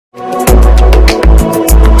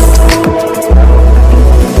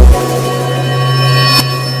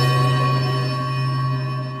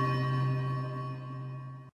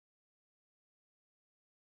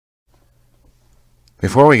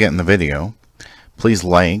Before we get in the video, please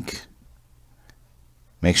like,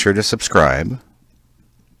 make sure to subscribe,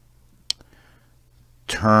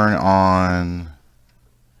 turn on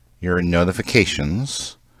your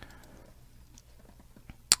notifications,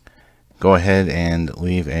 go ahead and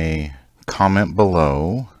leave a comment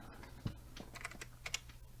below,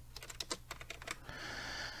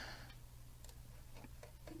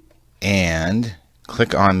 and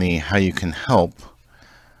click on the How You Can Help,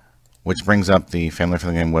 which brings up the Family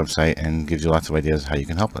Friendly Game website and gives you lots of ideas how you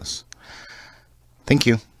can help us. Thank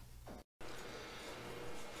you.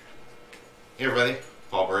 Hey everybody,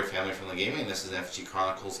 Paul Burry, Family Friendly Gaming. This is FFG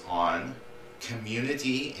Chronicles on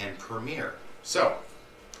Community and Premiere. So,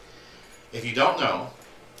 if you don't know,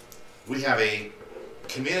 we have a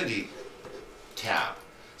Community tab.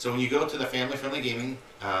 So when you go to the Family Friendly Gaming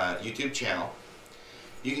YouTube channel,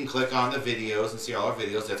 you can click on the videos and see all our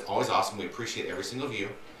videos. That's always awesome. We appreciate every single view.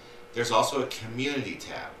 There's also a Community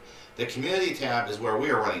tab. The Community tab is where we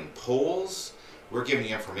are running polls. We're giving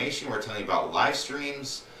you information. We're telling you about live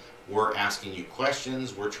streams. We're asking you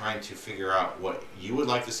questions. We're trying to figure out what you would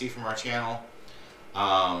like to see from our channel.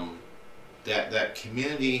 That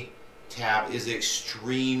Community tab is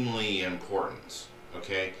extremely important.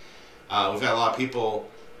 Okay, we've had a lot of people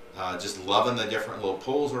just loving the different little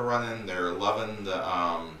polls we're running. They're loving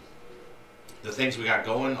the things we got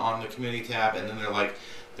going on the Community tab, and then they're like,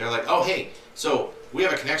 oh hey, so we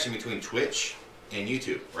have a connection between Twitch and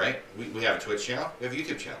YouTube, right? We have a Twitch channel, we have a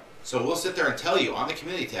YouTube channel. So we'll sit there and tell you on the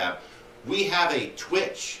Community tab, we have a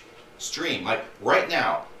Twitch stream. Like right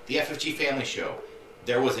now, the FFG Family Show,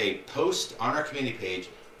 there was a post on our community page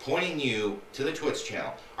pointing you to the Twitch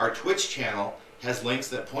channel. Our Twitch channel has links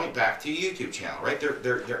that point back to your YouTube channel, right?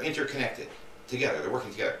 They're interconnected together, they're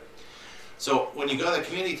working together. So when you go to the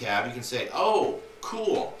Community tab, you can say, oh,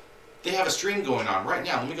 cool, they have a stream going on right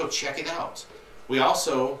now, let me go check it out. We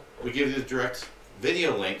give you the direct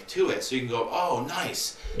video link to it, so you can go, oh,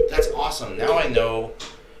 nice, that's awesome. Now I know,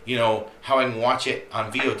 how I can watch it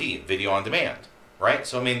on VOD, video on demand, right?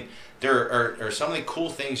 So I mean, there are so many cool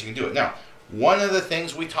things you can do it. Now, one of the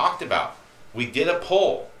things we talked about, we did a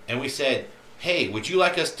poll, and we said, hey, would you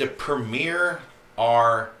like us to premiere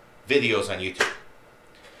our videos on YouTube?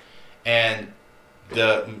 And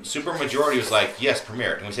the super majority was like, yes,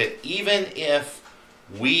 premiere. And we said, even if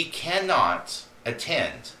we cannot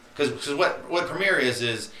attend, because what premiere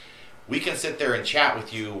is we can sit there and chat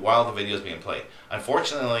with you while the video is being played.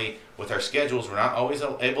 Unfortunately, with our schedules, we're not always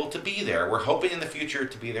able to be there. We're hoping in the future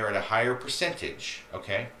to be there at a higher percentage,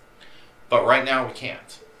 okay? But right now we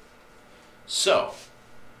can't. So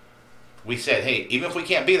we said, hey, even if we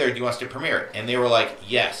can't be there, do you want us to premiere it? And they were like,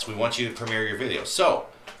 yes, we want you to premiere your video. So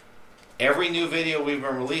every new video we've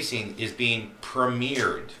been releasing is being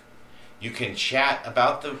premiered. You can chat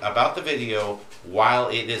about the video while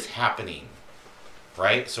it is happening,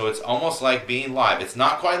 right? So it's almost like being live. It's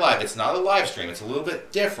not quite live. It's not a live stream. It's a little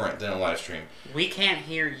bit different than a live stream. We can't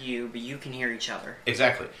hear you, but you can hear each other.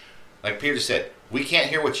 Exactly. Like Peter said, we can't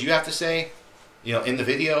hear what you have to say, in the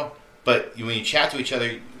video, but when you chat to each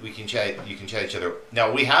other, you can chat each other.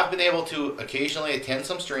 Now, we have been able to occasionally attend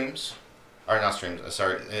some streams, or not streams,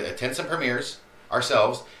 attend some premieres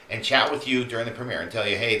ourselves and chat with you during the premiere and tell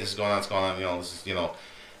you, hey, this is going on, this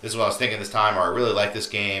is what I was thinking this time, or I really like this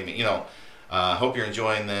game, hope you're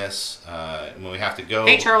enjoying this. When we have to go.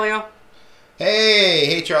 Hey, Charlie-O.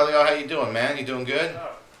 Hey, Charlie-O, how you doing, man? You doing good?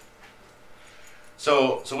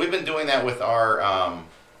 So we've been doing that with our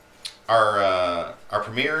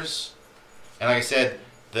premieres, and like I said,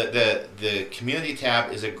 the Community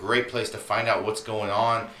tab is a great place to find out what's going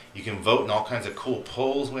on. You can vote in all kinds of cool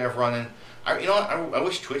polls we have running. I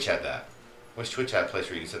wish Twitch had that. I wish Twitch had a place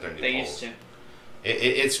where you can sit there and do polls. They used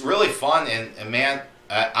to. It's really fun, and man,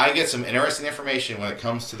 I get some interesting information when it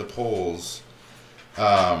comes to the polls.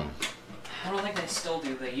 I don't think they still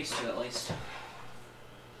do. They used to, at least.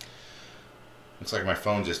 Looks like my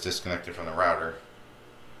phone just disconnected from the router.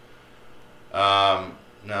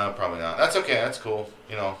 No, probably not. That's okay. That's cool.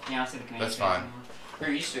 Yeah, I see the Canadian. That's fine.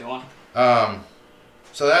 There used to be one.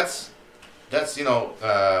 So that's that's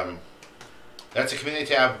a Community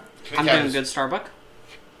tab. I'm doing good, Starbuck.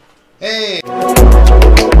 Hey.